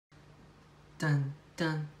dun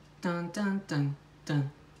dun dun dun dun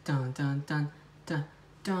dun dun dun dun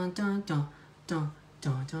dun dun dun dun dun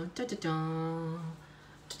dun dun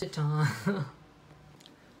dun dun.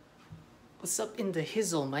 What's up in the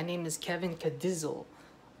hizzle? My name is Kevin Cadizzle.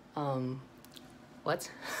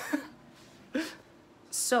 What?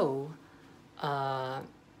 So, I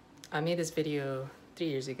made this video 3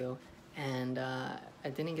 years ago, and I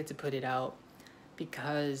didn't get to put it out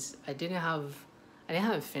because I didn't have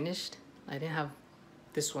it finished. I didn't have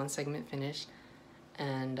this one segment finished,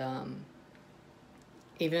 and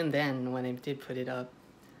even then, when I did put it up,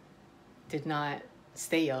 did not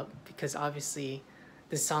stay up because obviously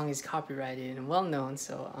this song is copyrighted and well known,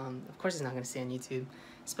 so of course it's not gonna stay on YouTube,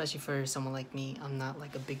 especially for someone like me. I'm not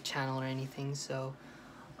like a big channel or anything, so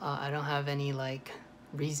I don't have any like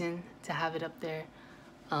reason to have it up there,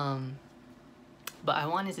 but I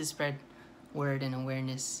wanted to spread word and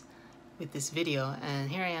awareness with this video,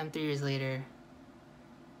 and here I am 3 years later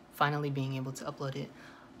finally being able to upload it.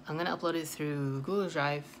 I'm gonna upload it through Google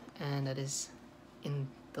Drive, and that is in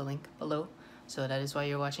the link below. So that is why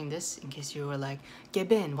you're watching this, in case you were like,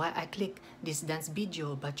 Kevin, why I click this dance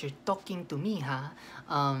video but you're talking to me, huh?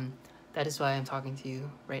 That is why I'm talking to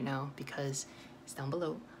you right now, because it's down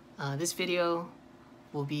below. This video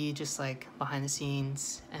will be just like behind the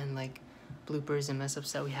scenes and like bloopers and mess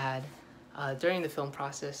ups that we had during the film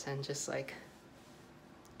process, and just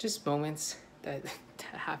moments that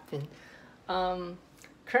happened.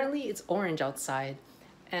 Currently it's orange outside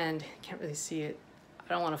and can't really see it. I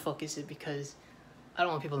don't want to focus it because I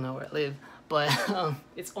don't want people to know where I live, but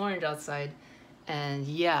it's orange outside, and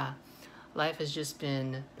yeah, life has just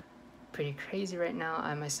been pretty crazy right now.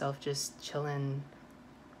 I myself just chilling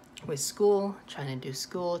with school, trying to do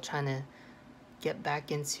school, trying to get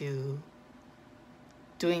back into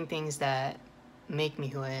doing things that make me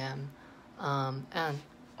who I am,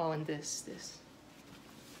 and this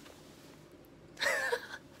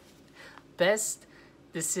best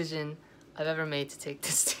decision I've ever made to take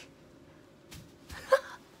this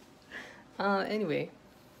anyway,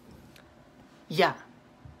 yeah,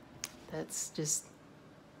 that's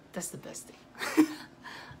the best thing.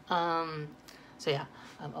 So yeah,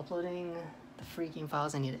 I'm uploading the freaking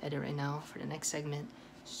files I need to edit right now for the next segment,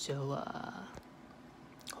 so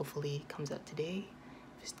hopefully it comes out today.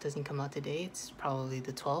 If it doesn't come out today, it's probably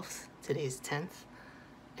the 12th. Today's 10th,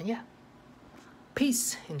 and yeah,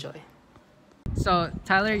 peace, enjoy. So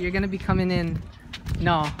Tyler, you're gonna be coming in.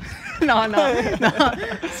 No. No.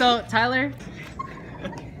 So Tyler.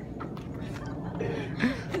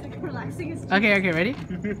 Okay, ready?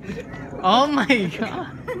 Oh my god.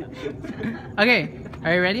 Okay,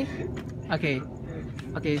 are you ready? Okay,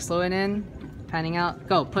 slowing in, panning out,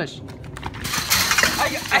 go, push.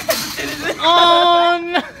 I hesitated. Oh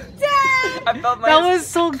no! I felt my. That was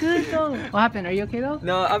so good though. What happened? Are you okay though?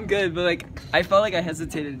 No, I'm good, but like I felt like I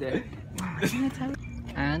hesitated there.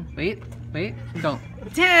 And wait, go.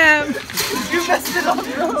 Damn! You messed it up,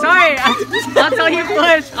 bro. Sorry, I'll tell you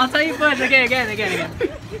push. Okay, again.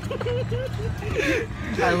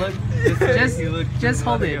 I look. Just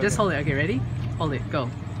hold it. Okay, ready? Hold it. Go.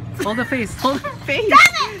 Hold the face. Damn it!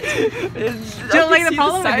 Like the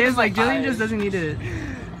problem with this, like Jillian just doesn't need to.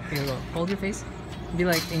 Okay, go. Hold your face. Be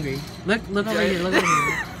like angry. Look over here. Look over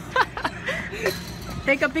here.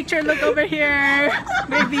 Take a picture. Look over here,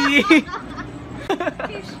 baby.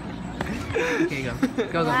 Okay,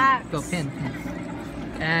 go, pin,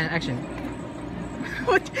 and action.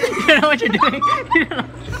 What? You don't know what you're doing. You don't know.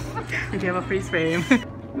 You have a freeze frame.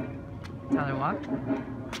 Tyler, walk.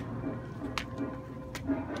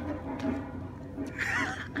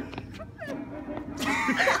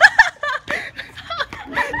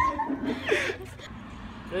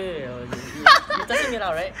 You're testing it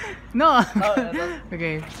out, right? No. Oh,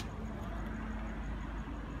 okay.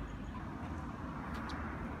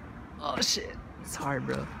 Oh shit, it's hard,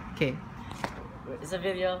 bro. Okay. It's a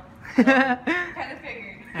video. Kind of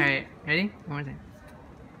figured. Alright, ready? One more time.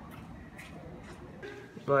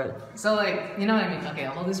 But so like, you know what I mean? Okay,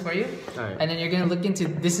 I'll hold this for you. Alright. And then you're gonna look into,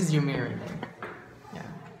 this is your mirror then. Yeah.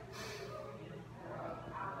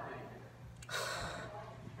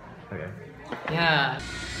 okay. Yeah.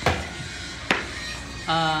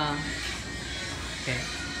 Okay.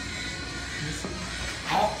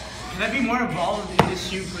 Can I be more involved in this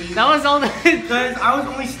shoot, please? That was all the. Because I was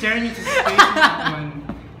only staring into space with that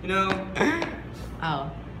one. You know? Oh.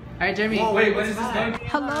 Alright, Jeremy. Whoa, wait, what is this name?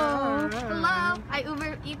 Hello. I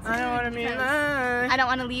Uber Eats. I don't want to be I don't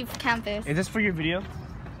want to leave campus. Is this for your video?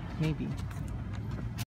 Maybe.